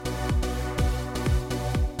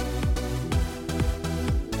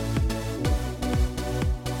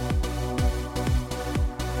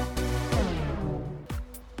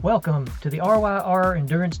Welcome to the RYR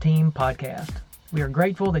Endurance Team podcast. We are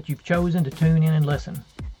grateful that you've chosen to tune in and listen.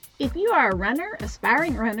 If you are a runner,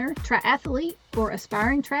 aspiring runner, triathlete, or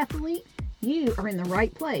aspiring triathlete, you are in the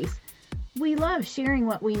right place. We love sharing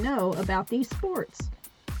what we know about these sports.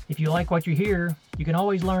 If you like what you hear, you can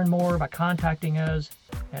always learn more by contacting us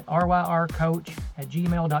at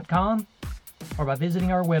ryrcoach@gmail.com or by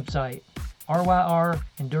visiting our website,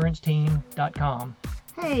 ryrenduranceteam.com.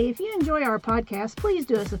 Hey, if you enjoy our podcast, please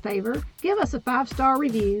do us a favor. Give us a 5-star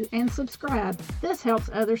review and subscribe. This helps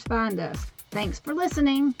others find us. Thanks for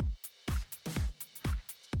listening.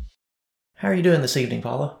 How are you doing this evening,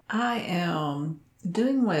 Paula? I am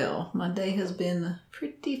doing well. My day has been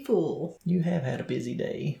pretty full. You have had a busy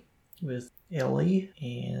day with Ellie,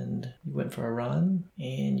 and you went for a run,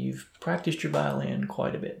 and you've practiced your violin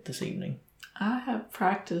quite a bit this evening. I have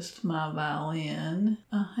practiced my violin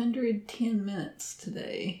 110 minutes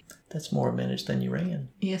today. That's more minutes than you ran.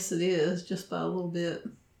 Yes, it is, just by a little bit.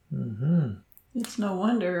 Mm-hmm. It's no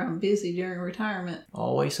wonder I'm busy during retirement.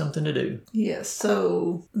 Always something to do. Yes,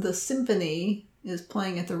 so the symphony is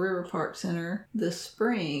playing at the River Park Center this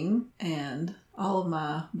spring, and all of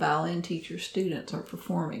my violin teacher students are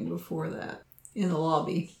performing before that in the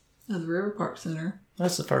lobby of the River Park Center.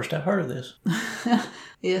 That's the first I've heard of this.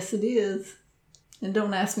 Yes, it is. And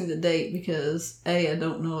don't ask me the date because A, I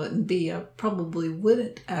don't know it, and B, I probably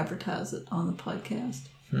wouldn't advertise it on the podcast.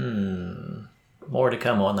 More to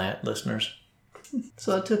come on that, listeners.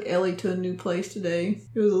 So I took Ellie to a new place today.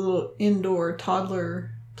 It was a little indoor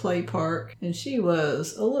toddler play park, and she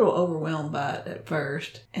was a little overwhelmed by it at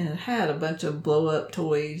first. And it had a bunch of blow-up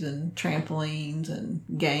toys and trampolines and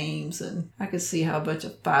games, and I could see how a bunch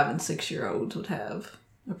of 5- and 6-year-olds would have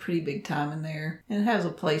a pretty big time in there. And it has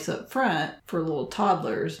a place up front for little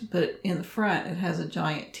toddlers, but in the front it has a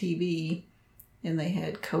giant TV, and they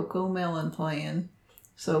had Coco Melon playing.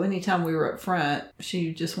 So anytime we were up front,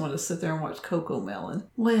 she just wanted to sit there and watch Coco Melon.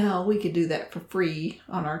 Well, we could do that for free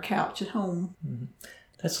on our couch at home. Mm-hmm.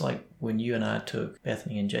 That's like when you and I took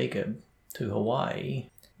Bethany and Jacob to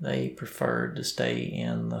Hawaii. They preferred to stay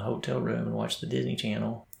in the hotel room and watch the Disney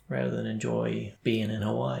Channel rather than enjoy being in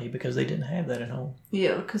Hawaii because they didn't have that at home.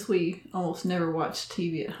 Yeah, because we almost never watched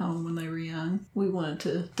TV at home when they were young. We wanted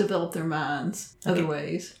to develop their minds other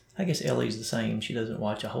ways. I guess Ellie's the same. She doesn't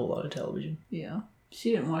watch a whole lot of television. Yeah.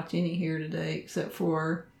 She didn't watch any here today except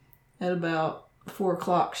for at about 4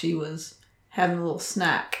 o'clock she was having a little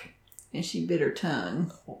snack and she bit her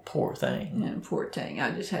tongue. Oh, poor thing. Yeah, poor thing.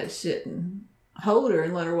 I just had to sit and hold her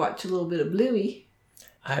and let her watch a little bit of Bluey.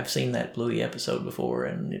 I've seen that Bluey episode before,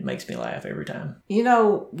 and it makes me laugh every time. You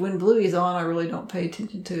know, when Bluey's on, I really don't pay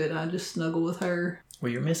attention to it. I just snuggle with her.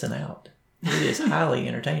 Well, you're missing out. It is highly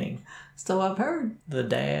entertaining. So I've heard. The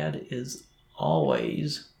dad is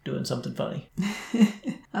always doing something funny.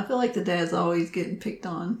 I feel like the dad's always getting picked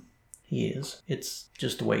on. He is. It's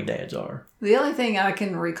just the way dads are. The only thing I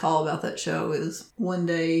can recall about that show is one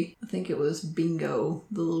day, I think it was Bingo,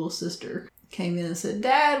 the little sister, came in and said,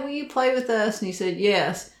 "Dad, will you play with us?" And he said,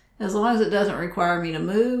 "Yes, as long as it doesn't require me to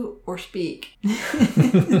move or speak."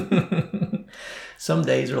 Some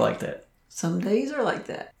days are like that. Some days are like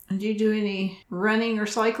that. Did you do any running or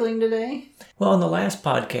cycling today? Well, in the last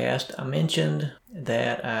podcast, I mentioned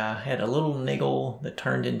that I had a little niggle that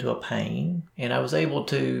turned into a pain, and I was able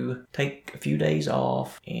to take a few days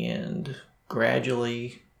off and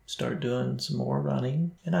gradually start doing some more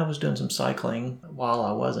running. And I was doing some cycling while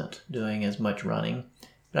I wasn't doing as much running.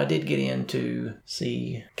 But I did get in to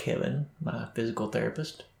see Kevin, my physical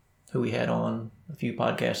therapist, who we had on a few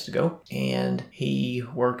podcasts ago. And he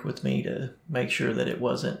worked with me to make sure that it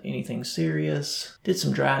wasn't anything serious. Did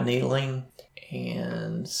some dry needling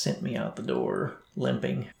and sent me out the door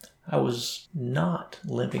limping. I was not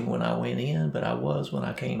limping when I went in, but I was when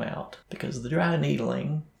I came out because the dry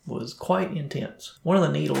needling was quite intense. One of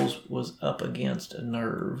the needles was up against a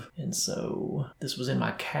nerve, and so this was in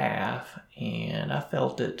my calf, and I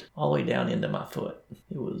felt it all the way down into my foot.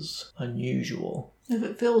 It was unusual. If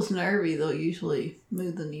it feels nervy, they'll usually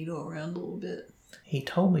move the needle around a little bit. He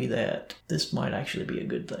told me that this might actually be a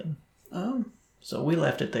good thing. Oh. So we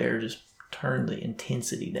left it there, just turned the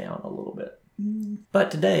intensity down a little bit.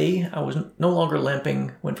 But today, I was no longer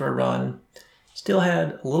limping, went for a run. Still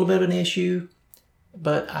had a little bit of an issue,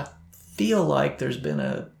 but I feel like there's been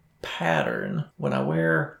a pattern. When I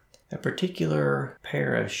wear a particular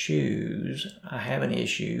pair of shoes, I have an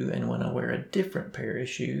issue, and when I wear a different pair of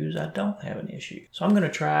shoes, I don't have an issue. So I'm going to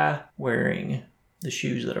try wearing the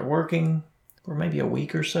shoes that are working for maybe a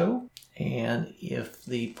week or so, and if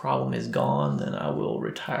the problem is gone, then I will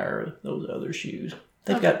retire those other shoes.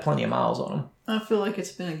 They've got plenty of miles on them. I feel like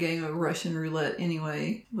it's been a game of Russian roulette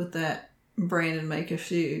anyway with that brand and make of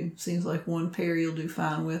shoe. Seems like one pair you'll do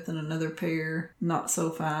fine with and another pair not so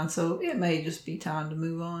fine. So it may just be time to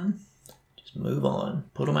move on. Just move on.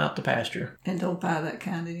 Put them out to pasture. And don't buy that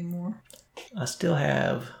kind anymore. I still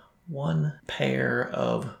have one pair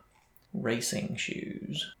of racing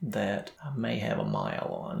shoes that I may have a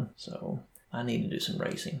mile on. So I need to do some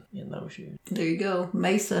racing in those shoes. There you go.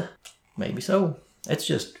 Mesa. Maybe so. It's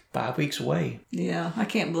just 5 weeks away. Yeah, I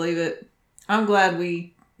can't believe it. I'm glad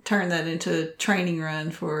we turned that into a training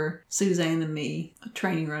run for Suzanne and me. A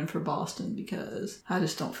training run for Boston because I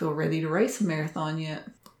just don't feel ready to race a marathon yet.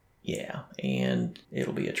 Yeah, and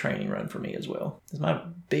it'll be a training run for me as well. 'Cause my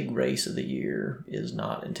big race of the year is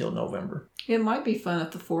not until November. It might be fun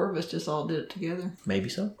if the four of us just all did it together. Maybe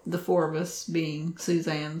so. The four of us being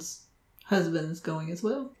Suzanne's husband is going as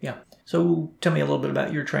well. Yeah. So tell me a little bit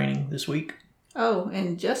about your training this week. Oh,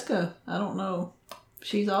 and Jessica, I don't know.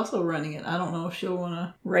 She's also running it. I don't know if she'll want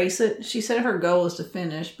to race it. She said her goal is to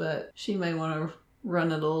finish, but she may want to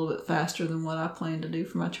run it a little bit faster than what I plan to do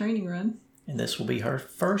for my training run. And this will be her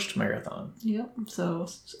first marathon. Yep. So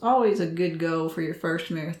it's always a good goal for your first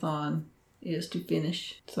marathon is to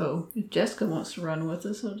finish. So if Jessica wants to run with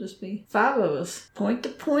us, it'll just be 5 of us. Point to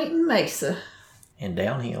point in Mesa. And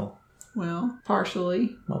downhill. Well,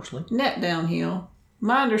 partially. Mostly. Net downhill.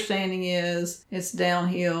 My understanding is it's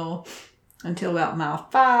downhill until about mile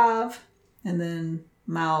 5, and then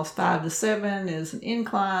miles 5 to 7 is an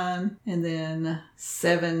incline, and then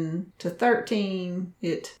 7 to 13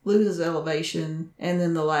 it loses elevation, and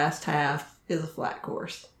then the last half is a flat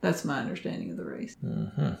course. That's my understanding of the race.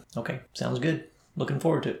 Okay, sounds good. Looking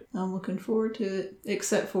forward to it. I'm looking forward to it,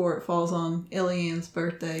 except for it falls on Eliane's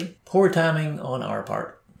birthday. Poor timing on our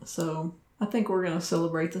part. So I think we're going to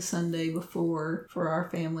celebrate the Sunday before for our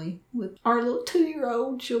family with our little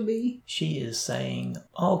 2-year-old. She is saying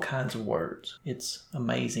all kinds of words. It's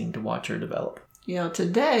amazing to watch her develop. Yeah,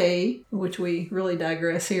 today, which we really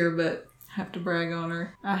digress here, but have to brag on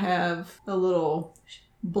her, I have a little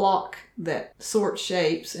block that sorts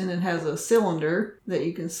shapes, and it has a cylinder that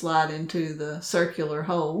you can slide into the circular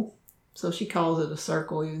hole. So she calls it a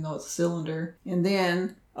circle even though it's a cylinder. And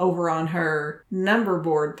then over on her number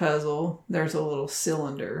board puzzle, there's a little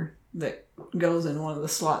cylinder that goes in one of the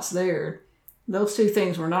slots there. Those two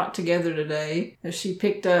things were not together today, as she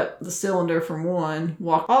picked up the cylinder from one,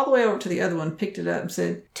 walked all the way over to the other one, picked it up and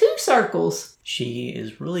said, 2 circles. She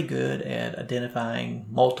is really good at identifying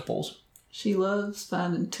multiples. She loves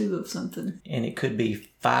finding 2 of something. And it could be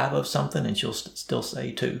 5 of something and she'll still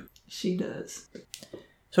say 2. She does.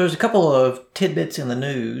 So there's a couple of tidbits in the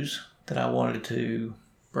news that I wanted to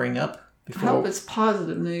bring up before. I hope it's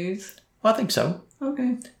positive news. Well, I think so.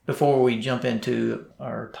 Okay. Before we jump into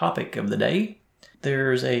our topic of the day,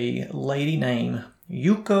 there's a lady named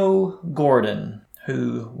Yuko Gordon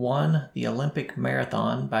who won the Olympic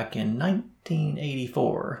marathon back in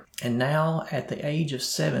 1984. And now at the age of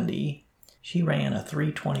 70, she ran a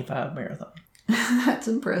 3:25 marathon. That's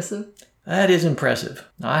impressive. That is impressive.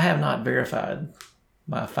 Now, I have not verified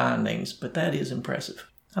my findings, but that is impressive.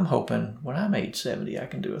 I'm hoping when I'm age 70, I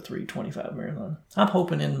can do a 3:25 marathon. I'm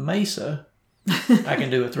hoping in Mesa, I can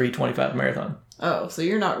do a 3:25 marathon. Oh, so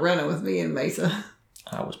you're not running with me in Mesa.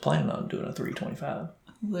 I was planning on doing a 3:25.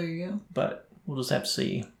 There you go. But we'll just have to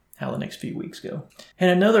see how the next few weeks go. And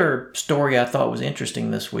another story I thought was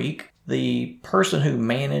interesting this week, the person who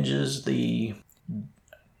manages the,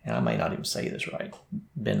 and I may not even say this right,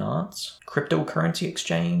 Binance cryptocurrency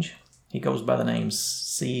exchange, he goes by the name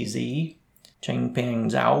CZ,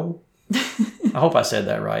 Changpeng Zhao. I hope I said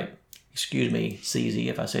that right. Excuse me, CZ,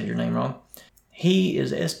 if I said your name wrong. He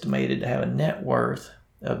is estimated to have a net worth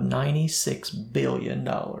of $96 billion.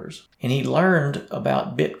 And he learned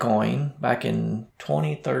about Bitcoin back in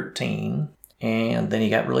 2013. And then he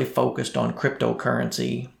got really focused on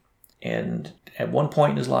cryptocurrency. And at one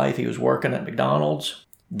point in his life, he was working at McDonald's.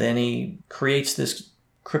 Then he creates this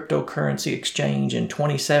cryptocurrency exchange in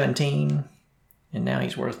 2017. And now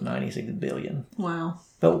he's worth $96 billion. Wow.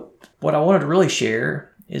 But what I wanted to really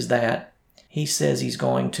share is that he says he's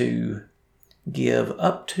going to give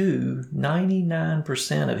up to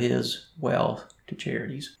 99% of his wealth to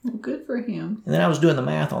charities. Well, good for him. And then I was doing the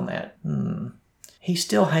math on that. He's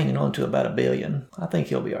still hanging on to about $1 billion. I think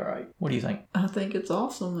he'll be all right. What do you think? I think it's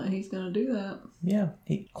awesome that he's going to do that. Yeah,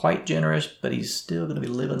 he's quite generous, but he's still going to be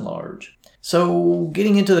living large. So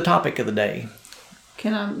getting into the topic of the day.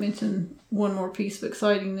 Can I mention one more piece of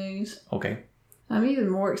exciting news? Okay. I'm even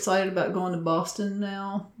more excited about going to Boston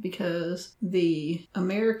now because the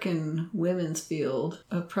American women's field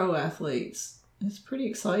of pro athletes is pretty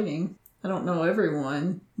exciting. I don't know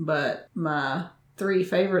everyone, but my 3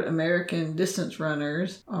 favorite American distance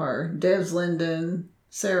runners are Debs Linden,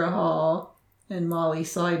 Sarah Hall, and Molly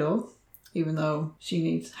Seidel. Even though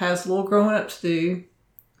she has a little growing up to do,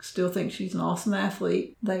 still think she's an awesome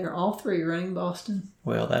athlete. They are all 3 running Boston.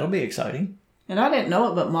 Well, that'll be exciting. And I didn't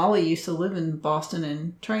know it, but Molly used to live in Boston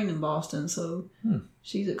and train in Boston, so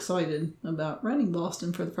she's excited about running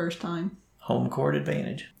Boston for the first time. Home court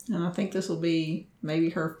advantage. And I think this will be maybe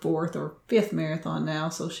her 4th or 5th marathon now,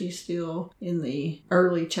 so she's still in the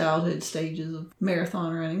early childhood stages of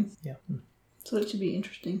marathon running. Yeah. So it should be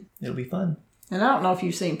interesting. It'll be fun. And I don't know if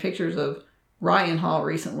you've seen pictures of Ryan Hall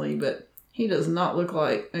recently, but he does not look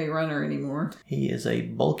like a runner anymore. He is a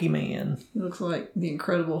bulky man. He looks like the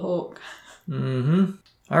Incredible Hulk. Mm-hmm.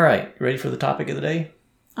 All right, ready for the topic of the day?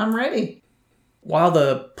 I'm ready. While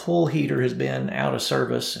the pool heater has been out of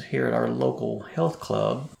service here at our local health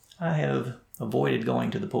club, I have avoided going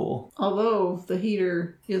to the pool. Although the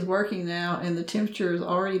heater is working now and the temperature is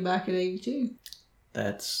already back at 82.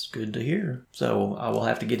 That's good to hear. So I will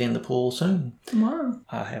have to get in the pool soon. Tomorrow.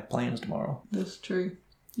 I have plans tomorrow. That's true.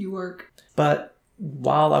 You work. But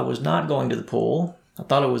while I was not going to the pool, I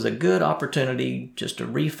thought it was a good opportunity just to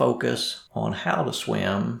refocus on how to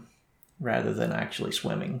swim rather than actually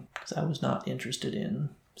swimming, because I was not interested in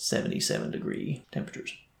 77-degree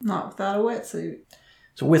temperatures. Not without a wetsuit.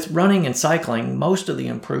 So with running and cycling, most of the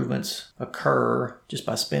improvements occur just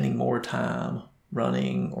by spending more time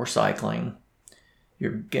running or cycling.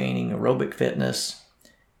 You're gaining aerobic fitness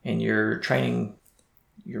and you're training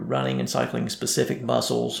your running and cycling specific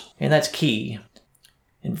muscles, and that's key.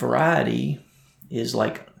 And variety is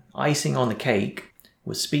like icing on the cake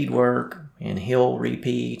with speed work and hill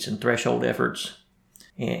repeats and threshold efforts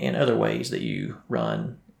and other ways that you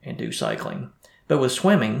run and do cycling. But with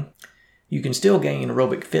swimming, you can still gain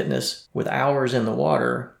aerobic fitness with hours in the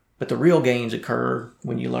water, but the real gains occur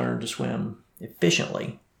when you learn to swim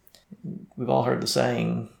efficiently. We've all heard the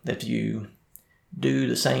saying that if you do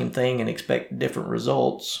the same thing and expect different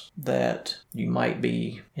results, that you might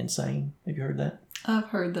be insane. Have you heard that? I've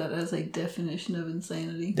heard that as a definition of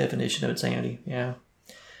insanity. Definition of insanity, yeah.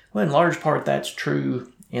 Well, in large part, that's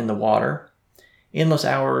true in the water. Endless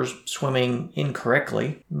hours swimming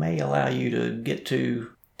incorrectly may allow you to get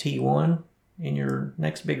to T1 in your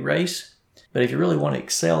next big race. But if you really want to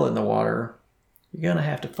excel in the water, you're going to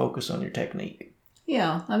have to focus on your technique.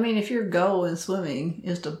 Yeah, I mean, if your goal in swimming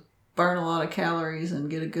is to burn a lot of calories and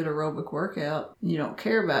get a good aerobic workout, and you don't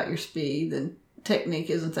care about your speed, then technique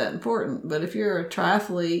isn't that important. But if you're a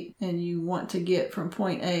triathlete and you want to get from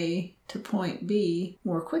point A to point B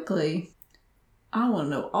more quickly, I want to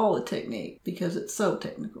know all the technique because it's so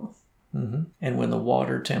technical. Mm-hmm. And when the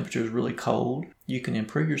water temperature is really cold, you can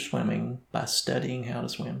improve your swimming by studying how to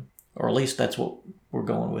swim. Or at least that's what we're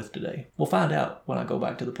going with today. We'll find out when I go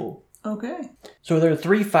back to the pool. Okay. So there are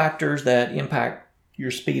 3 factors that impact your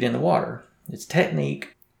speed in the water. It's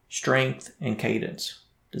technique, strength, and cadence.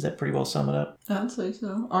 Does that pretty well sum it up? I'd say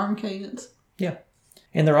so. Arm cadence. Yeah.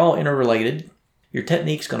 And they're all interrelated. Your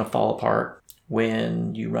technique's going to fall apart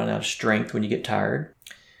when you run out of strength, when you get tired.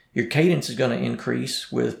 Your cadence is going to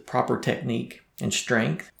increase with proper technique and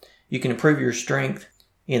strength. You can improve your strength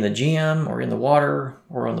in the gym or in the water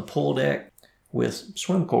or on the pool deck with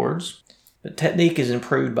swim cords. But technique is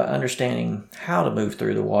improved by understanding how to move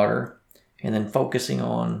through the water and then focusing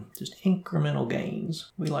on just incremental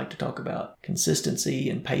gains. We like to talk about consistency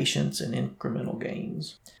and patience and incremental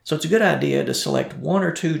gains. So it's a good idea to select 1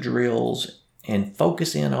 or 2 drills and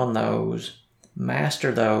focus in on those,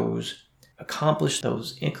 master those, accomplish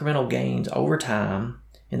those incremental gains over time.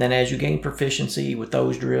 And then as you gain proficiency with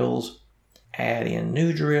those drills, add in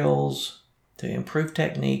new drills to improve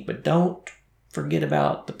technique, but don't forget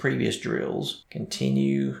about the previous drills.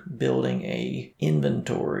 Continue building a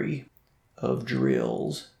inventory of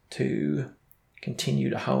drills to continue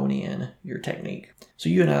to hone in your technique. So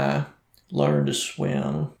you and I learned to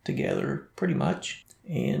swim together pretty much,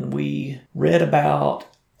 and we read about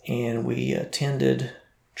and we attended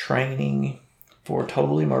training for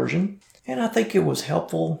total immersion, and I think it was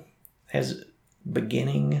helpful as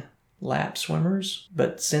beginning lap swimmers,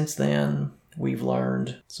 but since then we've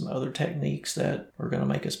learned some other techniques that are going to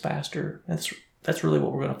make us faster. That's really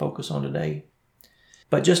what we're going to focus on today.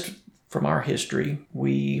 But just from our history,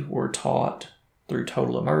 we were taught through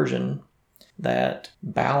total immersion that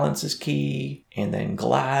balance is key, and then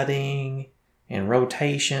gliding and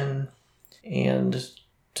rotation. And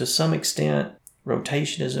to some extent,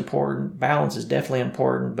 rotation is important. Balance is definitely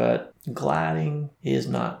important, but gliding is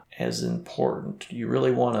not as important. You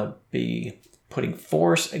really want to be putting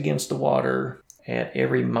force against the water at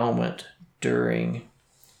every moment during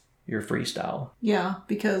your freestyle. Yeah,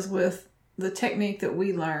 because with the technique that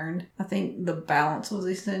we learned, I think the balance was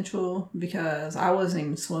essential because I wasn't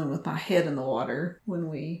even swimming with my head in the water when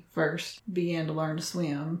we first began to learn to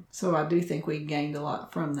swim. So I do think we gained a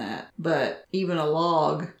lot from that. But even a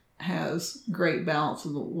log has great balance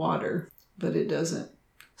in the water, but it doesn't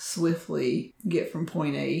swiftly get from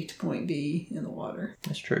point A to point B in the water.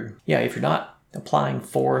 That's true. Yeah, if you're not applying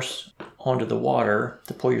force onto the water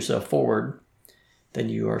to pull yourself forward, then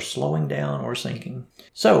you are slowing down or sinking.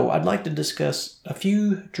 So I'd like to discuss a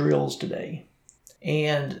few drills today.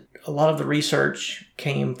 And a lot of the research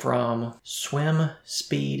came from Swim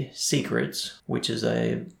Speed Secrets, which is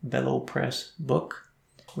a Velo Press book,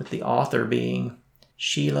 with the author being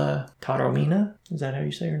Sheila Taormina. Is that how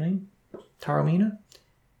you say her name? Taormina?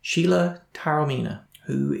 Sheila Taormina,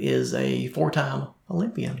 who is a 4-time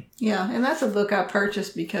Olympian. Yeah, and that's a book I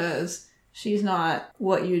purchased because she's not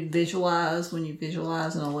what you'd visualize when you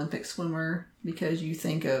visualize an Olympic swimmer, because you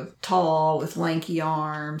think of tall with lanky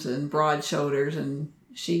arms and broad shoulders, and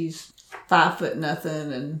she's 5 foot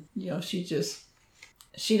nothing, and she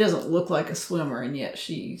doesn't look like a swimmer, and yet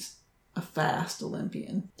she's a fast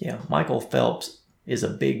Olympian. Yeah, Michael Phelps is a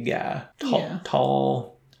big guy,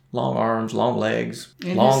 tall, long arms, long legs,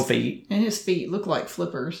 and long feet. And his feet look like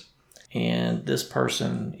flippers. And this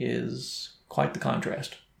person is quite the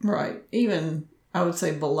contrast. Right. Even, I would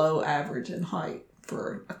say, below average in height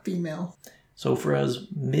for a female. So for us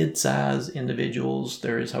mid-size individuals,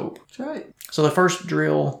 there is hope. That's right. So the first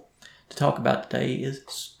drill to talk about today is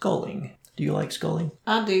sculling. Do you like sculling?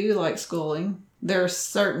 I do like sculling. There are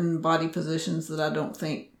certain body positions that I don't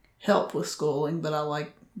think help with sculling, but I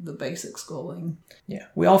like the basic sculling. Yeah.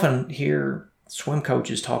 We often hear swim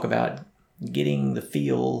coaches talk about getting the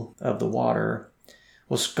feel of the water.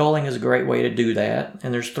 Well, sculling is a great way to do that.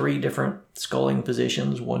 And there's 3 different sculling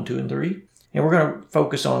positions, 1, 2, and 3. And we're going to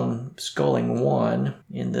focus on sculling 1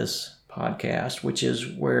 in this podcast, which is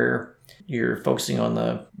where you're focusing on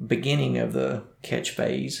the beginning of the catch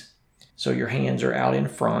phase. So your hands are out in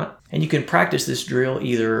front. And you can practice this drill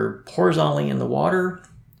either horizontally in the water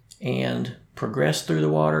and progress through the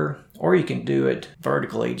water, or you can do it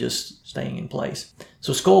vertically, just staying in place.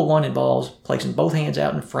 So scull 1 involves placing both hands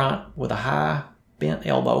out in front with a high bent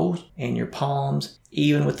elbows and your palms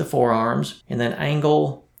even with the forearms, and then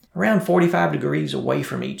angle around 45 degrees away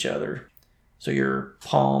from each other. So your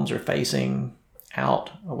palms are facing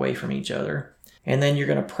out away from each other. And then you're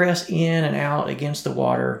going to press in and out against the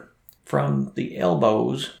water from the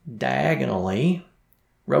elbows diagonally,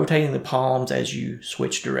 rotating the palms as you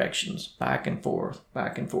switch directions, back and forth,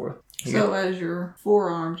 back and forth. So as your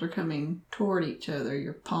forearms are coming toward each other,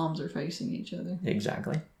 your palms are facing each other.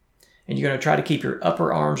 Exactly. And you're going to try to keep your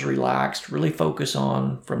upper arms relaxed, really focus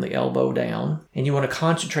on from the elbow down. And you want to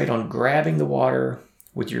concentrate on grabbing the water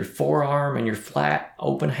with your forearm and your flat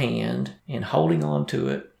open hand and holding on to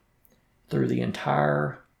it through the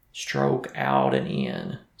entire stroke out and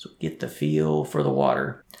in. So get the feel for the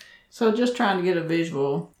water. So just trying to get a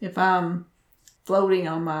visual, if I'm floating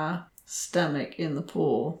on my stomach in the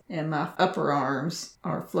pool and my upper arms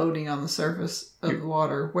are floating on the surface of the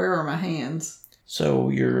water, where are my hands? So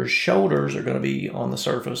your shoulders are going to be on the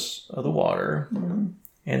surface of the water. Mm-hmm.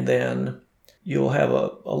 And then you'll have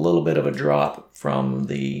a little bit of a drop from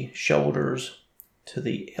the shoulders to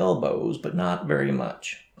the elbows, but not very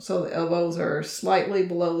much. So the elbows are slightly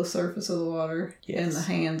below the surface of the water, yes, and the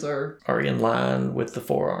hands are in line with the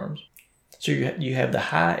forearms. So you have the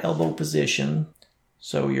high elbow position.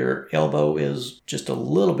 So your elbow is just a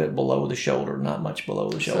little bit below the shoulder, not much below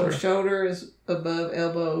the shoulder. So shoulder is above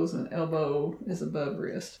elbows and elbow is above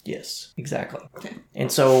wrist. Yes, exactly. Okay.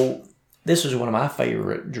 And so this is one of my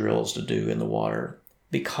favorite drills to do in the water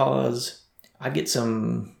because I get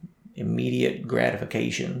some immediate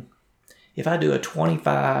gratification. If I do a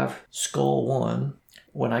 25 scull 1,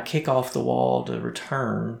 when I kick off the wall to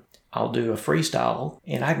return, I'll do a freestyle,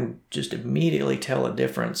 and I can just immediately tell a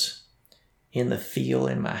difference in the feel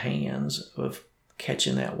in my hands of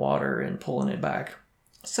catching that water and pulling it back.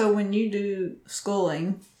 So when you do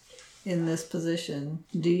sculling in this position,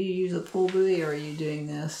 do you use a pull buoy or are you doing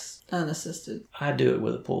this unassisted? I do it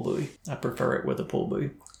with a pull buoy. I prefer it with a pull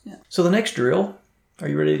buoy. Yeah. So the next drill, are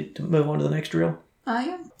you ready to move on to the next drill? I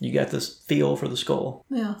am. You got this feel for the scull.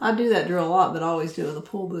 Yeah, I do that drill a lot, but I always do it with a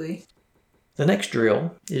pull buoy. The next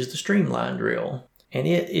drill is the streamline drill, and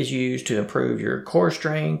it is used to improve your core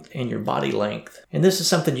strength and your body length. And this is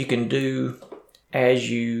something you can do as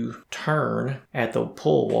you turn at the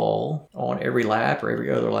pull wall on every lap or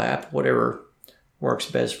every other lap, whatever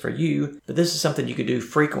works best for you. But this is something you could do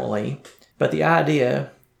frequently. But the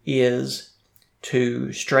idea is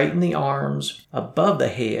to straighten the arms above the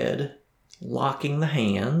head, locking the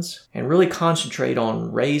hands, and really concentrate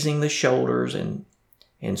on raising the shoulders and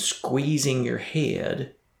squeezing your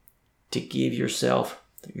head to give yourself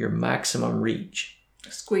your maximum reach.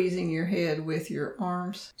 Squeezing your head with your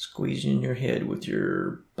arms. Squeezing your head with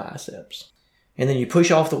your biceps. And then you push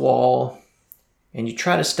off the wall and you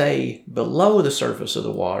try to stay below the surface of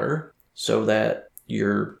the water so that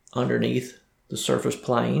you're underneath the surface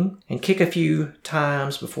plane, and kick a few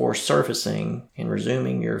times before surfacing and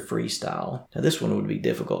resuming your freestyle. Now this one would be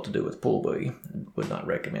difficult to do with pull buoy. I would not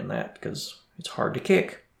recommend that because it's hard to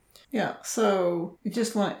kick. Yeah, so you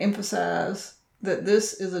just want to emphasize that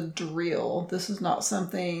this is a drill. This is not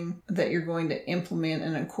something that you're going to implement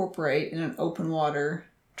and incorporate in an open water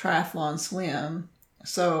triathlon swim.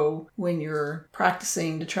 So when you're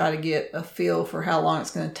practicing to try to get a feel for how long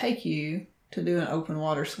it's going to take you to do an open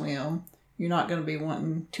water swim, you're not going to be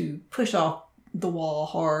wanting to push off the wall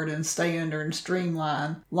hard and stay under and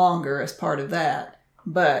streamline longer as part of that.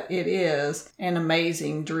 But it is an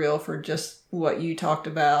amazing drill for just what you talked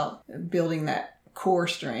about, building that core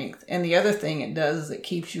strength. And the other thing it does is it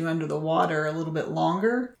keeps you under the water a little bit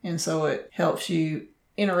longer. And so it helps you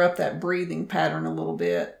interrupt that breathing pattern a little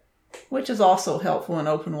bit, which is also helpful in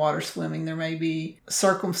open water swimming. There may be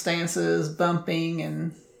circumstances, bumping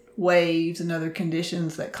and waves and other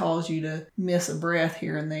conditions that cause you to miss a breath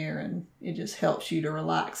here and there, and it just helps you to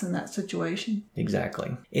relax in that situation. Exactly.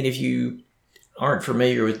 And if you aren't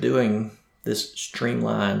familiar with doing this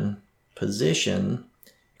streamline position,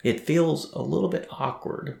 it feels a little bit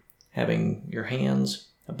awkward having your hands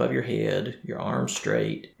above your head, your arms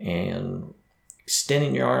straight, and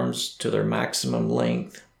extending your arms to their maximum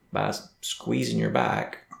length by squeezing your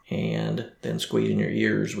back and then squeezing your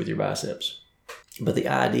ears with your biceps. But the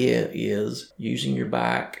idea is using your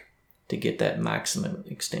back to get that maximum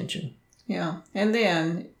extension. Yeah. And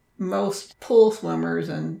then most pool swimmers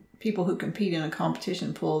and people who compete in a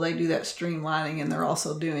competition pool, they do that streamlining, and they're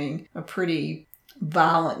also doing a pretty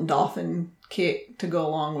violent dolphin kick to go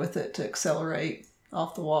along with it to accelerate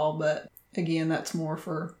off the wall. But again, that's more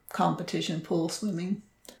for competition pool swimming.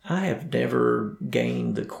 I have never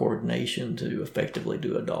gained the coordination to effectively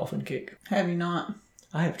do a dolphin kick. Have you not?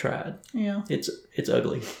 I have tried. Yeah. It's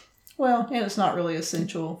ugly. Well, and it's not really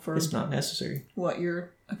essential for It's not necessary. what you're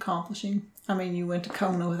accomplishing. I mean, you went to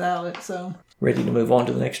Kona without it, so. Ready to move on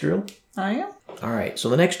to the next drill? I am. All right, so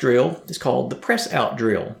the next drill is called the press out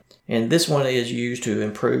drill. And this one is used to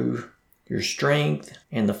improve your strength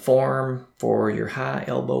and the form for your high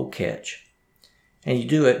elbow catch. And you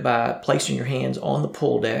do it by placing your hands on the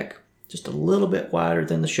pool deck, just a little bit wider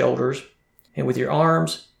than the shoulders, and with your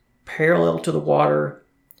arms parallel to the water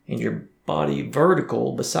and your body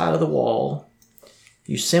vertical beside of the wall,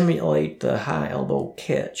 you simulate the high elbow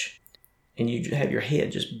catch, and you have your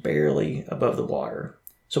head just barely above the water.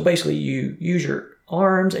 So basically you use your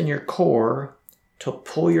arms and your core to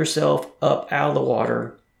pull yourself up out of the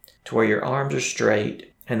water to where your arms are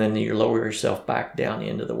straight, and then you lower yourself back down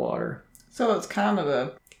into the water. So it's kind of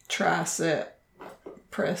a tricep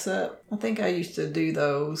press up. I think I used to do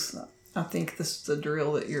those. I think this is the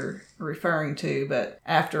drill that you're referring to, but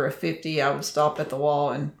after a 50, I would stop at the wall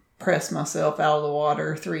and press myself out of the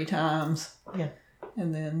water 3 times. Yeah.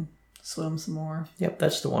 And then swim some more. Yep,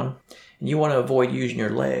 that's the one. And you want to avoid using your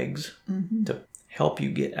legs Mm-hmm. to help you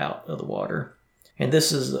get out of the water. And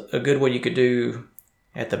this is a good one you could do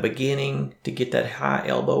at the beginning to get that high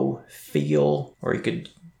elbow feel, or you could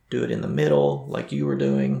do it in the middle like you were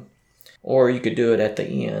doing, or you could do it at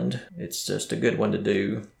the end. It's just a good one to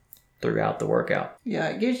do throughout the workout. Yeah,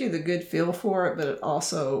 it gives you the good feel for it, but it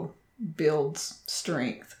also builds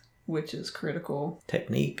strength, which is critical.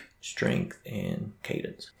 Technique, strength, and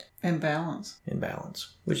cadence. And balance. And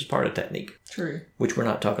balance, which is part of technique. True. Which we're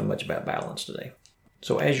not talking much about balance today.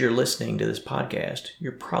 So as you're listening to this podcast,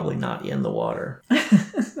 you're probably not in the water.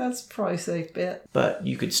 That's probably a safe bet. But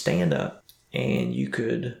you could stand up and you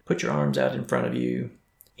could put your arms out in front of you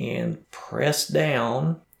and press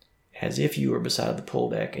down as if you were beside the pool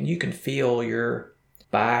deck, and you can feel your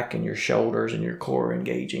back and your shoulders and your core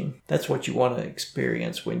engaging. That's what you want to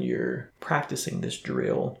experience when you're practicing this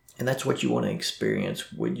drill, and that's what you want to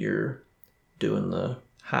experience when you're doing the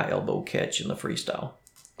high elbow catch in the freestyle.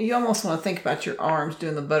 You almost want to think about your arms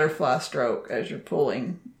doing the butterfly stroke as you're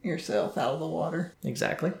pulling yourself out of the water.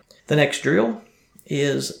 Exactly. The next drill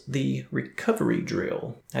is the recovery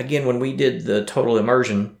drill. Again, when we did the total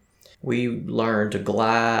immersion, we learned to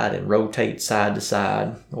glide and rotate side to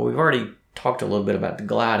side. Well, we've already talked a little bit about the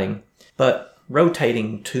gliding, but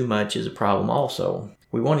rotating too much is a problem also.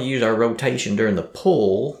 We want to use our rotation during the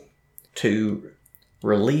pull to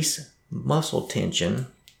release muscle tension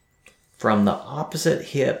from the opposite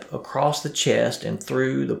hip across the chest and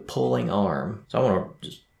through the pulling arm. So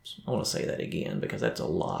I want to say that again because that's a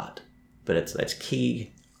lot, but that's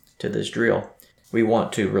key to this drill. We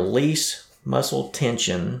want to release muscle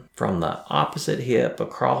tension from the opposite hip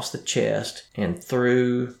across the chest and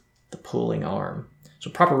through the pulling arm. So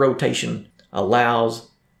proper rotation allows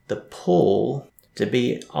the pull to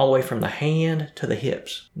be all the way from the hand to the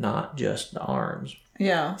hips, not just the arms.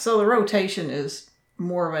 Yeah, so the rotation is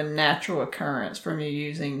more of a natural occurrence from you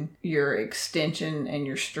using your extension and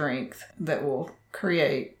your strength that will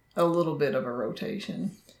create a little bit of a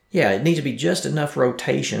rotation. Yeah, it needs to be just enough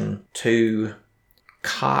rotation to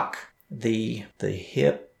cock the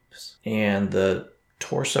hips and the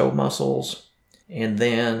torso muscles, and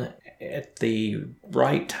then at the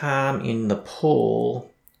right time in the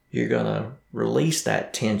pull, you're going to release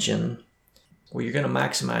that tension where you're going to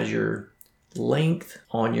maximize your length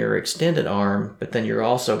on your extended arm, but then you're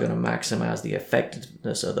also going to maximize the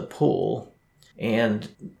effectiveness of the pull. And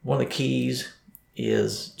one of the keys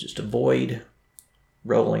is just avoid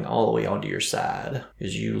rolling all the way onto your side,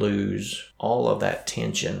 as you lose all of that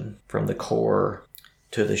tension from the core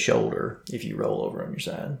to the shoulder if you roll over on your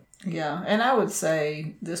side. Yeah, and I would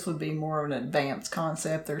say this would be more of an advanced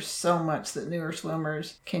concept. There's so much that newer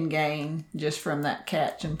swimmers can gain just from that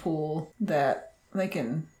catch and pull that they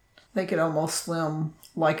could almost swim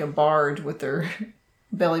like a barge with their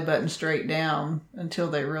belly button straight down until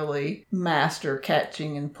they really master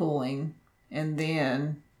catching and pulling. And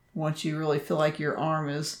then once you really feel like your arm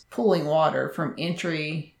is pulling water from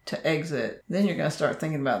entry to exit, then you're going to start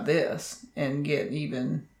thinking about this and get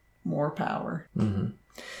even more power. Mm-hmm.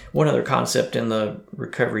 One other concept in the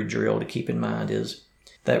recovery drill to keep in mind is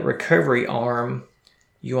that recovery arm,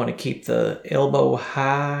 you want to keep the elbow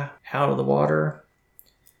high out of the water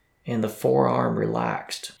and the forearm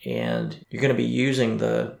relaxed. And you're going to be using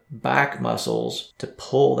the back muscles to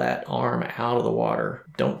pull that arm out of the water.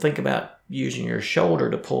 Don't think about using your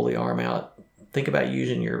shoulder to pull the arm out. Think about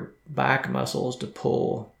using your back muscles to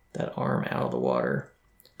pull that arm out of the water.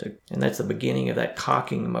 And that's the beginning of that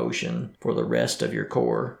cocking motion for the rest of your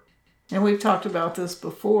core. And we've talked about this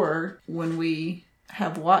before when we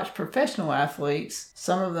have watched professional athletes.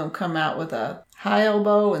 Some of them come out with a high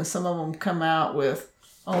elbow and some of them come out with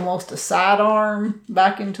almost a sidearm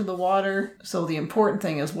back into the water. So the important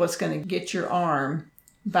thing is what's going to get your arm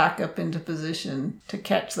back up into position to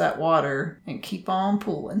catch that water and keep on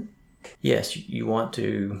pulling. Yes, you want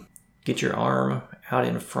to get your arm out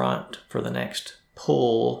in front for the next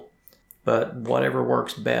pull, but whatever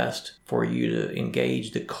works best for you to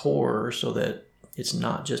engage the core so that it's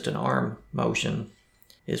not just an arm motion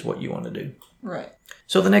is what you want to do. Right.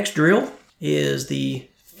 So the next drill is the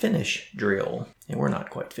finish drill, and we're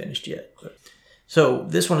not quite finished yet. So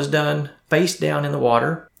this one is done face down in the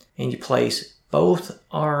water, and you place both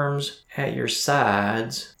arms at your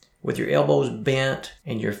sides with your elbows bent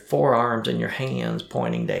and your forearms and your hands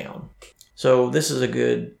pointing down. So this is a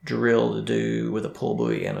good drill to do with a pull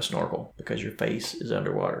buoy and a snorkel because your face is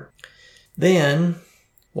underwater. Then,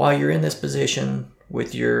 while you're in this position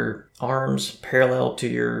with your arms parallel to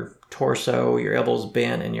your torso, your elbows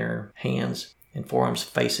bent, and your hands and forearms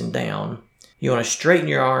facing down, you want to straighten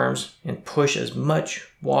your arms and push as much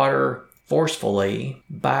water forcefully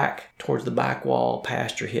back towards the back wall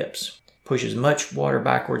past your hips. Push as much water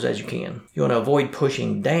backwards as you can. You want to avoid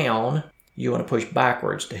pushing down. You want to push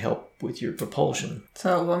backwards to help with your propulsion.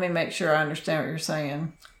 So let me make sure I understand what you're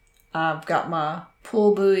saying. I've got my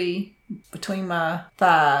pull buoy between my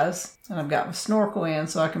thighs, and I've got my snorkel in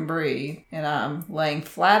so I can breathe, and I'm laying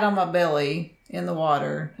flat on my belly in the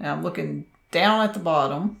water, and I'm looking down at the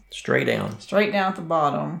bottom. Straight down at the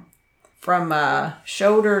bottom. From my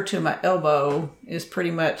shoulder to my elbow is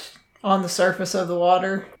pretty much on the surface of the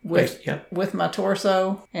water with my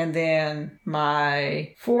torso, and then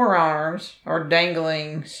my forearms are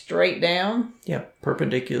dangling straight down. Yeah,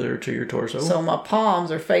 perpendicular to your torso. So my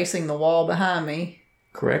palms are facing the wall behind me.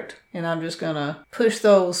 Correct. And I'm just going to push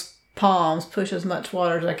those palms, push as much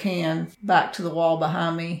water as I can back to the wall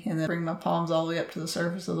behind me, and then bring my palms all the way up to the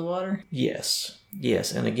surface of the water. Yes.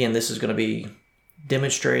 And again, this is going to be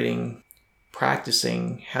demonstrating,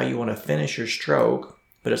 practicing how you want to finish your stroke,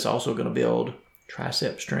 but it's also going to build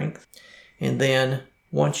tricep strength. And then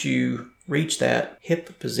once you reach that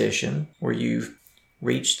hip position where you've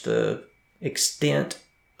reached the extent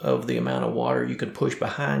of the amount of water you can push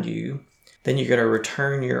behind you, then you're going to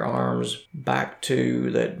return your arms back to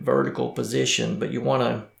that vertical position, but you want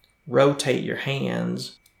to rotate your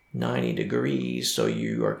hands 90 degrees so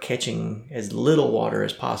you are catching as little water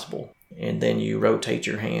as possible. And then you rotate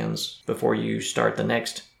your hands before you start the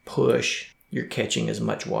next push, you're catching as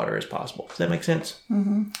much water as possible. Does that make sense?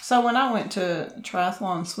 Mm-hmm. So when I went to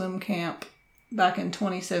triathlon swim camp back in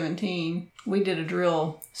 2017, we did a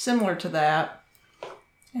drill similar to that,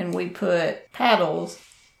 and we put paddles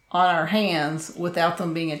on our hands without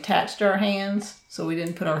them being attached to our hands. So we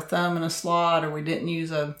didn't put our thumb in a slot, or we didn't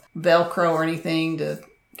use a Velcro or anything to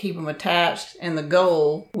keep them attached. And the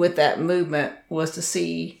goal with that movement was to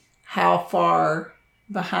see how far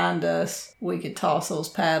behind us we could toss those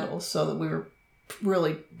paddles so that we were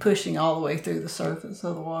really pushing all the way through the surface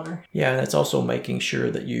of the water. Yeah, and that's also making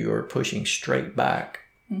sure that you are pushing straight back.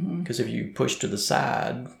 Because if you push to the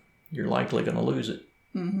side, you're likely going to lose it.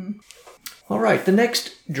 Mm-hmm. All right, the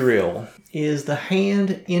next drill is the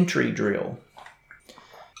hand entry drill.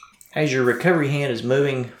 As your recovery hand is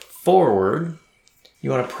moving forward, you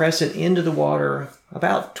want to press it into the water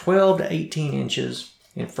about 12 to 18 inches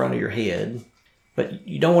in front of your head. But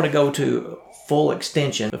you don't want to go to full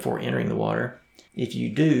extension before entering the water. If you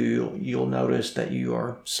do, you'll notice that you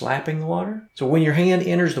are slapping the water. So when your hand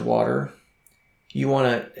enters the water, you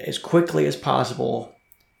want to, as quickly as possible,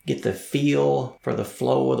 get the feel for the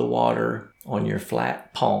flow of the water on your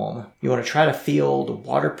flat palm. You want to try to feel the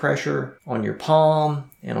water pressure on your palm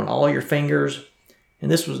and on all your fingers.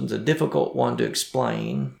 And this was a difficult one to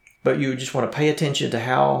explain, but you just want to pay attention to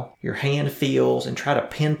how your hand feels and try to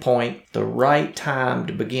pinpoint the right time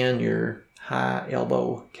to begin your high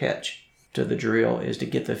elbow catch. To the drill is to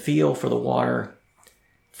get the feel for the water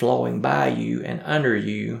flowing by you and under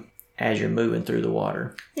you as you're moving through the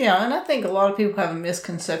water. Yeah, and I think a lot of people have a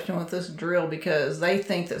misconception with this drill because they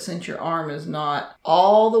think that since your arm is not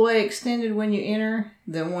all the way extended when you enter,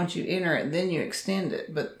 then once you enter it, then you extend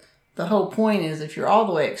it. But the whole point is if you're all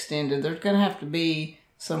the way extended, there's going to have to be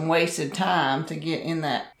some wasted time to get in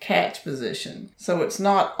that catch position. So it's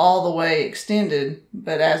not all the way extended,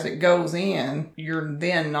 but as it goes in, you're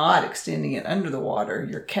then not extending it under the water.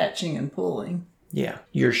 You're catching and pulling. Yeah.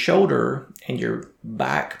 Your shoulder and your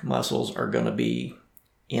back muscles are going to be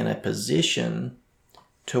in a position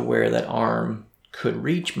to where that arm could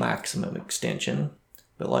reach maximum extension.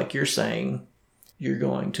 But like you're saying, you're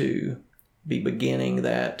going to be beginning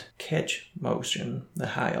that catch motion, the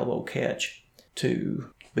high elbow catch, to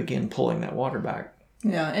begin pulling that water back.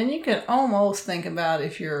 Yeah, and you can almost think about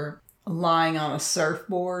if you're lying on a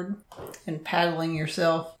surfboard and paddling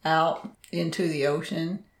yourself out into the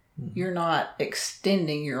ocean. You're not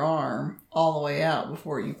extending your arm all the way out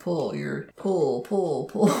before you pull. You're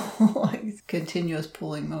pull, like continuous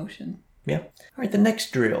pulling motion. Yeah. All right, the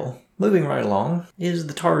next drill, moving right along, is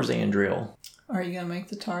the Tarzan drill. Are you going to make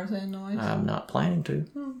the Tarzan noise? I'm not planning to.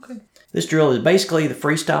 Oh, okay. This drill is basically the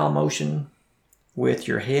freestyle motion with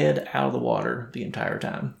your head out of the water the entire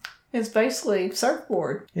time. It's basically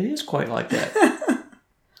surfboard. It is quite like that.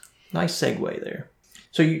 Nice segue there.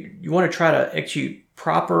 So you want to try to execute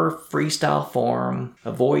proper freestyle form,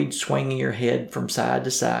 avoid swinging your head from side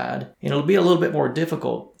to side, and it'll be a little bit more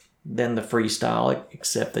difficult than the freestyle,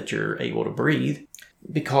 except that you're able to breathe,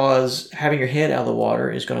 because having your head out of the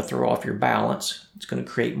water is going to throw off your balance. It's going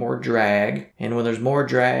to create more drag, and when there's more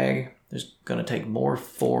drag, there's going to take more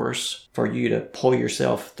force for you to pull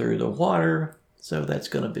yourself through the water, so that's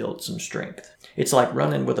going to build some strength. It's like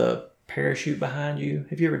running with a parachute behind you.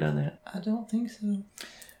 Have you ever done that? I don't think so.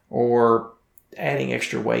 Or adding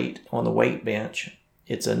extra weight on the weight bench.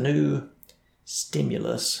 It's a new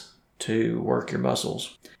stimulus to work your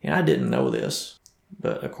muscles. And I didn't know this,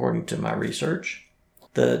 but according to my research,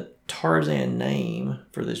 the Tarzan name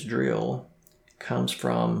for this drill comes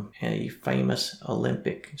from a famous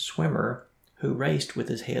Olympic swimmer who raced with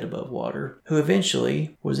his head above water, who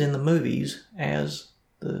eventually was in the movies as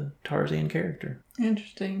the Tarzan character.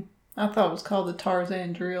 Interesting. I thought it was called the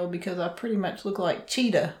Tarzan drill because I pretty much look like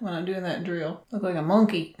Cheetah when I'm doing that drill. Look like a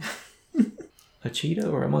monkey. A cheetah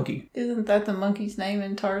or a monkey? Isn't that the monkey's name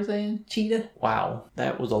in Tarzan? Cheetah? Wow,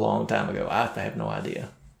 that was a long time ago. I have no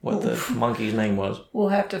idea what the monkey's name was. We'll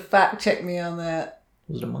have to fact check me on that.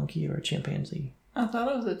 Was it a monkey or a chimpanzee? I thought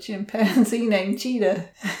it was a chimpanzee named Cheetah.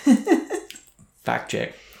 Fact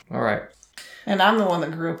check. All right. And I'm the one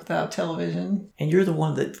that grew up without television. And you're the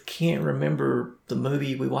one that can't remember the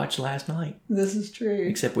movie we watched last night. This is true.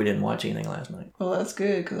 Except we didn't watch anything last night. Well, that's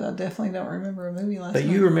good because I definitely don't remember a movie last night.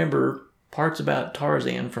 But you remember parts about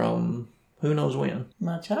Tarzan from who knows when.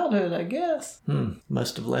 My childhood, I guess.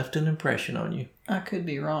 Must have left an impression on you. I could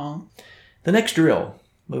be wrong. The next drill,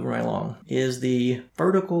 moving right along, is the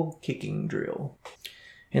vertical kicking drill.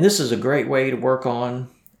 And this is a great way to work on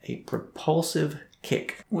a propulsive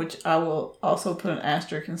kick. Which I will also put an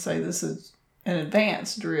asterisk and say this is an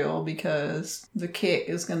advanced drill because the kick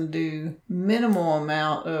is going to do minimal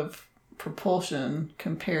amount of propulsion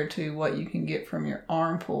compared to what you can get from your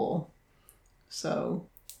arm pull. So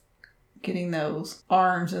getting those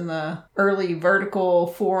arms in the early vertical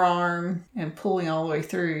forearm and pulling all the way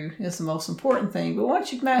through is the most important thing. But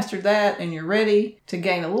once you've mastered that and you're ready to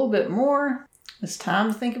gain a little bit more, it's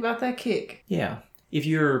time to think about that kick. Yeah. If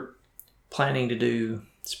you're planning to do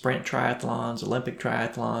sprint triathlons, Olympic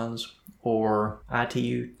triathlons, or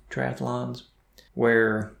ITU triathlons,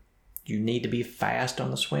 where you need to be fast on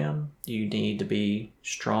the swim, you need to be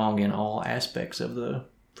strong in all aspects of the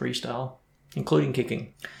freestyle, including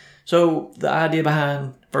kicking. So the idea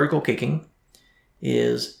behind vertical kicking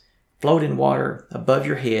is float in water above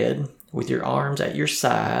your head with your arms at your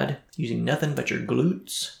side, using nothing but your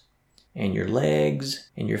glutes and your legs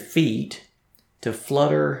and your feet to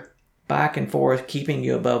flutter back and forth, keeping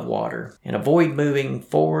you above water. And avoid moving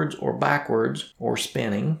forwards or backwards or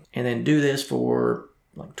spinning. And then do this for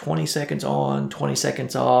like 20 seconds on, 20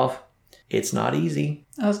 seconds off. It's not easy.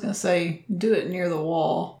 I was going to say, do it near the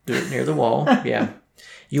wall. Do it near the wall, yeah.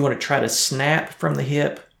 You want to try to snap from the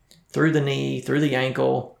hip, through the knee, through the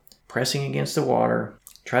ankle, pressing against the water.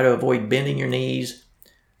 Try to avoid bending your knees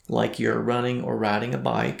like you're running or riding a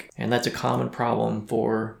bike. And that's a common problem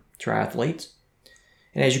for triathletes.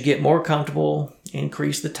 And as you get more comfortable,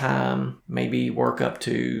 increase the time, maybe work up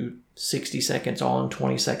to 60 seconds on,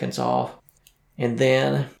 20 seconds off. And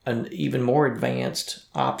then an even more advanced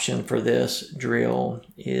option for this drill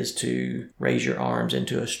is to raise your arms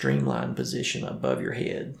into a streamlined position above your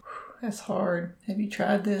head. That's hard. Have you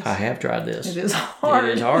tried this? I have tried this. It is hard.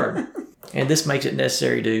 It is hard. And this makes it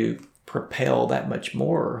necessary to propel that much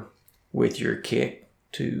more with your kick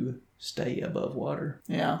to stay above water.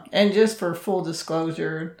 Yeah. And just for full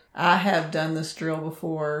disclosure, I have done this drill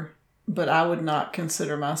before, but I would not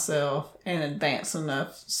consider myself an advanced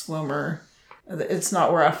enough swimmer. It's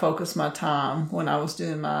not where I focused my time when I was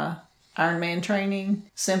doing my Ironman training,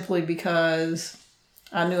 simply because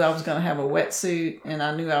I knew I was going to have a wetsuit and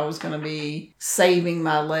I knew I was going to be saving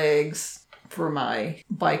my legs for my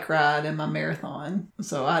bike ride and my marathon.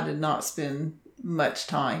 So I did not spend much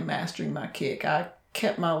time mastering my kick. I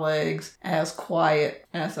kept my legs as quiet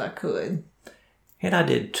as I could. And I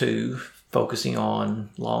did too, focusing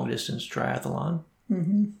on long distance triathlon.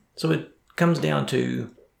 Mm-hmm. So it comes down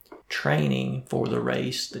to training for the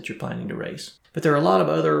race that you're planning to race. But there are a lot of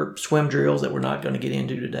other swim drills that we're not going to get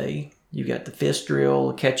into today. You've got the fist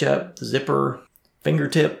drill, catch up, the zipper,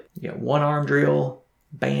 fingertip. You got one arm drill,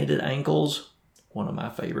 banded ankles, one of my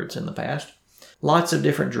favorites in the past. Lots of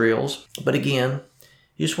different drills. But again,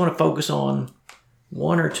 you just want to focus on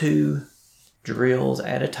one or two drills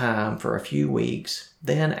at a time for a few weeks,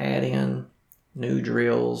 then add in new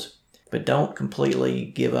drills, but don't completely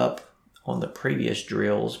give up on the previous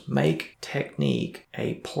drills. Make technique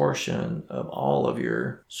a portion of all of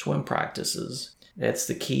your swim practices. That's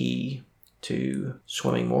the key to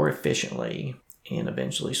swimming more efficiently and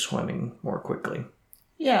eventually swimming more quickly.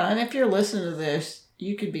 Yeah, and if you're listening to this,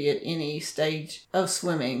 you could be at any stage of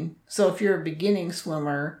swimming. So if you're a beginning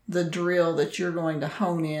swimmer, the drill that you're going to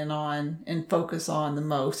hone in on and focus on the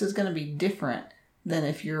most is going to be different than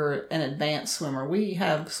if you're an advanced swimmer. We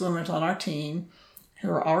have swimmers on our team who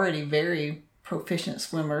are already very proficient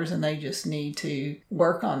swimmers and they just need to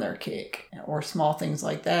work on their kick or small things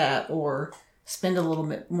like that, or spend a little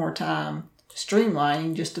bit more time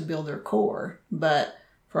streamlining just to build their core. But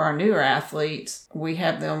for our newer athletes, we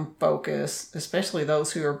have them focus, especially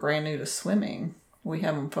those who are brand new to swimming, we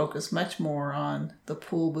have them focus much more on the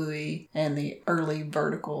pull buoy and the early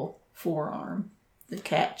vertical forearm. The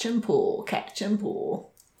catch and pull, catch and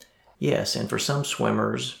pull. Yes, and for some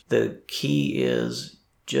swimmers, the key is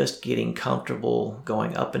just getting comfortable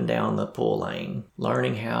going up and down the pull lane,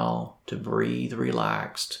 learning how to breathe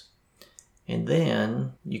relaxed, and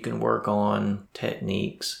then you can work on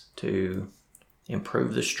techniques to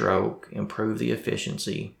improve the stroke, improve the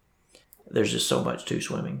efficiency. There's just so much to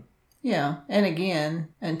swimming. Yeah, and again,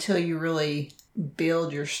 until you really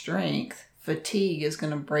build your strength, fatigue is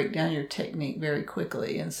going to break down your technique very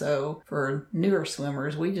quickly. And so for newer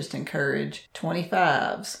swimmers, we just encourage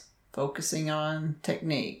 25s, focusing on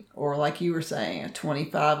technique. Or like you were saying, a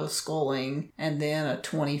 25 of sculling and then a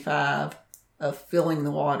 25 of filling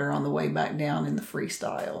the water on the way back down in the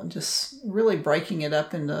freestyle. And just really breaking it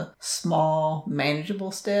up into small,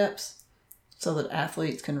 manageable steps so that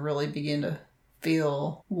athletes can really begin to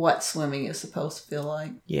feel what swimming is supposed to feel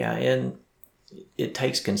like. Yeah, and it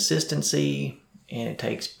takes consistency and it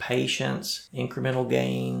takes patience, incremental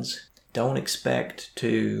gains. Don't expect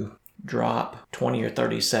to drop 20 or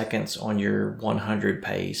 30 seconds on your 100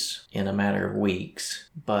 pace in a matter of weeks,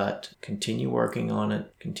 but continue working on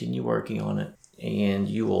it, and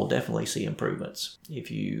you will definitely see improvements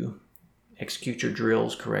if you execute your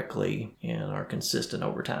drills correctly and are consistent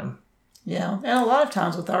over time. Yeah, and a lot of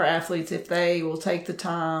times with our athletes, if they will take the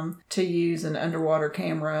time to use an underwater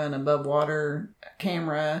camera and above water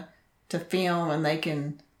camera to film, and they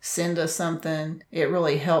can send us something, it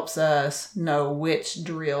really helps us know which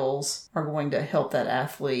drills are going to help that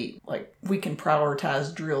athlete. Like, we can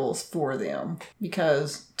prioritize drills for them,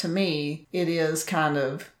 because to me, it is kind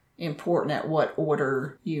of important at what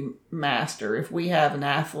order you master. If we have an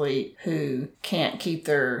athlete who can't keep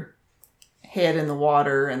their head in the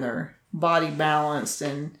water and their body balanced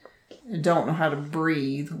and don't know how to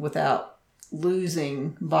breathe without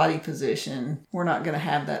losing body position, we're not going to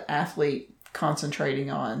have that athlete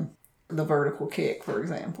concentrating on the vertical kick, for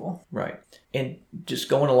example. Right. And just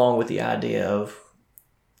going along with the idea of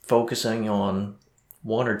focusing on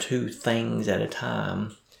one or two things at a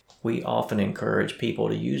time, we often encourage people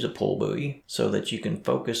to use a pull buoy so that you can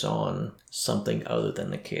focus on something other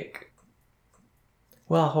than the kick.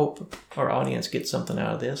 Well, I hope our audience gets something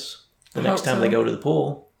out of this the next time they go to the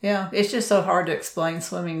pool. Yeah, it's just so hard to explain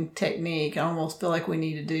swimming technique. I almost feel like we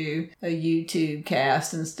need to do a YouTube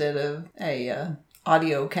cast instead of a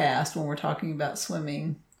audio cast when we're talking about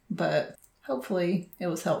swimming. But hopefully it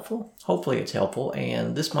was helpful. Hopefully it's helpful.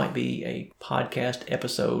 And this might be a podcast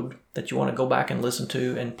episode that you want to go back and listen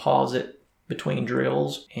to and pause it between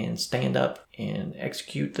drills and stand up and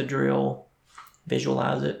execute the drill,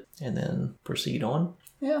 visualize it, and then proceed on.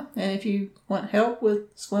 Yeah, and if you want help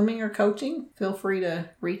with swimming or coaching, feel free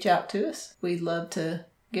to reach out to us. We'd love to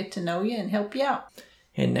get to know you and help you out.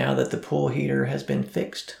 And now that the pool heater has been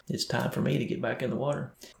fixed, it's time for me to get back in the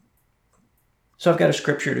water. So I've got a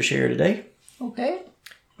scripture to share today. Okay.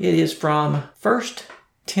 It is from 1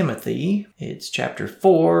 Timothy. It's chapter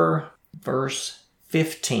 4, verse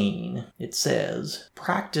 15. It says,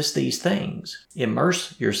 "Practice these things,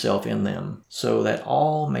 immerse yourself in them, so that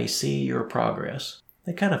all may see your progress."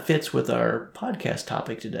 That kind of fits with our podcast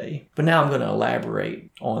topic today. But now I'm going to elaborate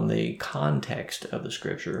on the context of the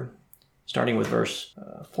scripture. Starting with verse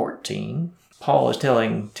 14, Paul is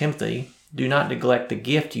telling Timothy, "Do not neglect the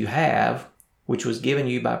gift you have, which was given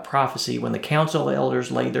you by prophecy when the council elders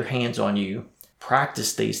laid their hands on you.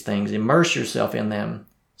 Practice these things, immerse yourself in them,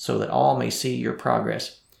 so that all may see your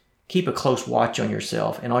progress. Keep a close watch on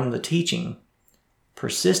yourself and on the teaching.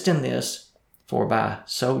 Persist in this, for by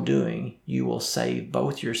so doing, you will save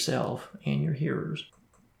both yourself and your hearers."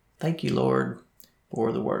 Thank you, Lord,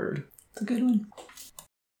 for the word. It's a good one.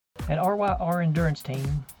 At RYR Endurance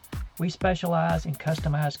Team, we specialize in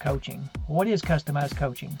customized coaching. What is customized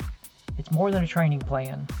coaching? It's more than a training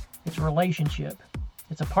plan. It's a relationship.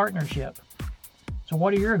 It's a partnership. So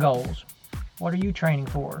what are your goals? What are you training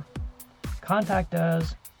for? Contact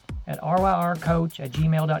us at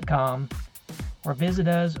ryrcoach@gmail.com or visit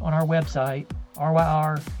us on our website,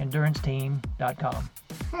 ryrenduranceteam.com.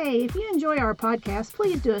 Hey, if you enjoy our podcast,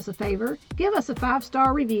 please do us a favor. Give us a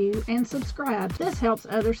 5-star review and subscribe. This helps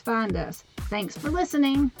others find us. Thanks for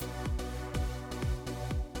listening.